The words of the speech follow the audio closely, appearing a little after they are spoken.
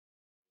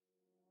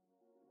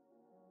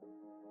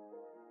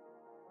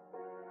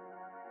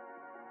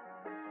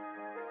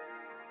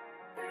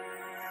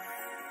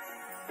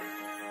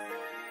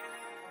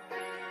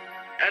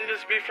Getting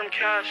this beat from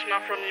cash,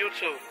 not from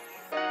YouTube.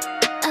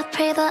 I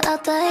pray that I'll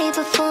die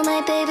before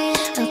my baby.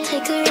 I'll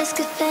take a risk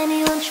if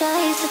anyone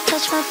tries to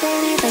touch my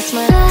baby. That's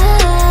my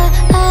love.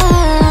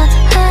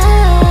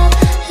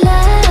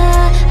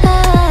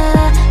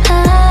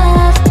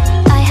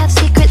 I have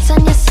secrets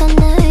and yes I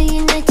know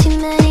you know too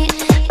many.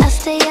 I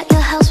stay at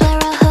your house where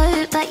I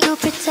hope that you'll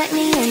protect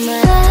me. And my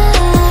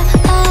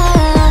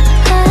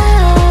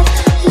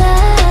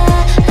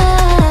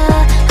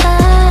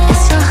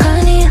it's so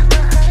honey,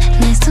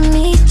 nice to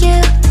meet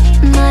you.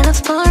 My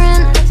love's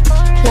pouring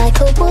like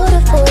a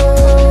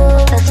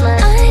waterfall. That's my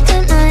I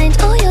don't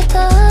mind all your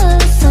dollar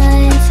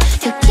signs.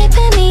 You're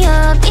keeping me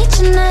up each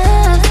and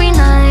every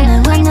night.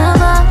 No one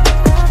ever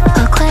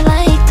got quite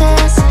like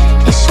this.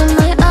 It's your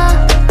night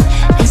up,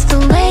 it's the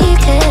way you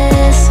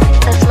kiss.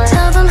 That's my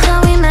tell them how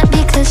we met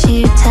because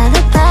you tell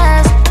the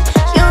best.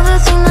 You're the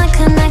thing that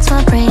connects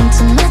my brain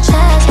to my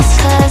chest. It's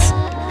 'cause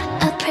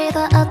I pray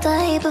that I'll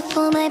die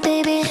before my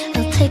baby.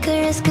 I'll take a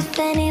risk if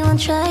anyone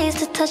tries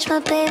to touch my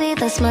baby.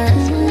 That's my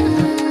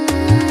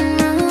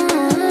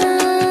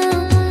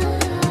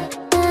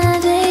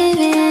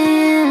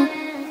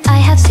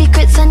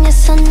secrets and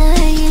yes I know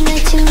you know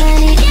too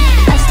many.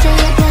 I stay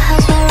at your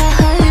house where I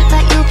hope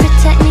that you'll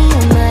protect me.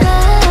 And my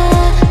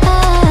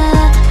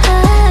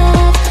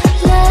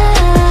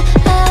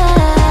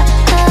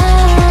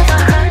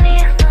honey,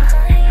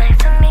 nice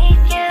to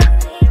meet you.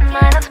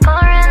 My love's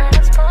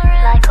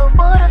pouring like a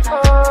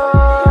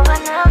waterfall.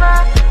 Whenever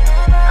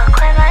I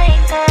quite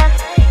like this.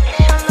 It's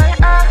your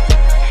night up,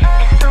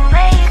 it's the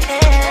way you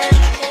kiss.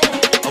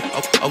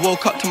 I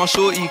woke up to my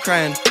shorty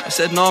crying. I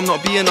said no, I'm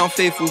not being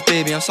unfaithful,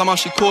 baby, and somehow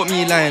she caught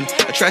me lying.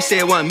 I tried to say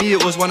it wasn't me,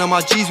 it was one of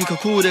my G's, we could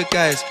call the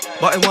guys.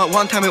 But it weren't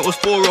one time, it was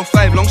 4 or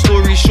 5. Long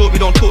story short, we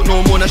don't talk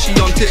no more. Now she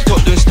on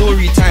TikTok doing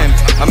story time.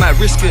 I might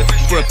risk it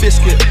for a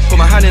biscuit. Put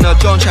my hand in her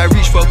jar and try to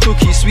reach for a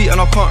cookie, sweet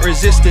and I can't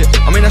resist it.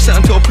 I'm in a set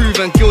until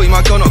proven guilty,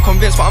 my girl not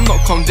convinced, but I'm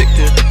not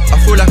convicted. I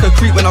feel like a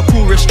creep when I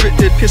call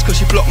restricted. Pissed cause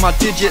she blocked my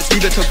digits,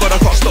 leave it to God, I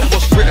can't stop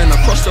what's written.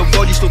 Across the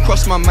body, still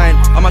cross my mind.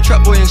 I'm a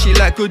trap boy and she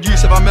like good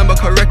use. If I remember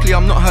correctly,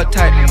 I'm not her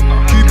type.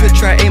 Cupid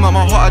tried aim at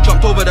my heart, I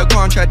jumped over the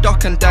car and tried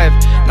duck and dive.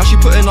 Now she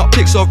putting up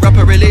pics of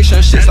rapper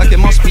relationships like it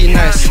must be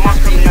nice.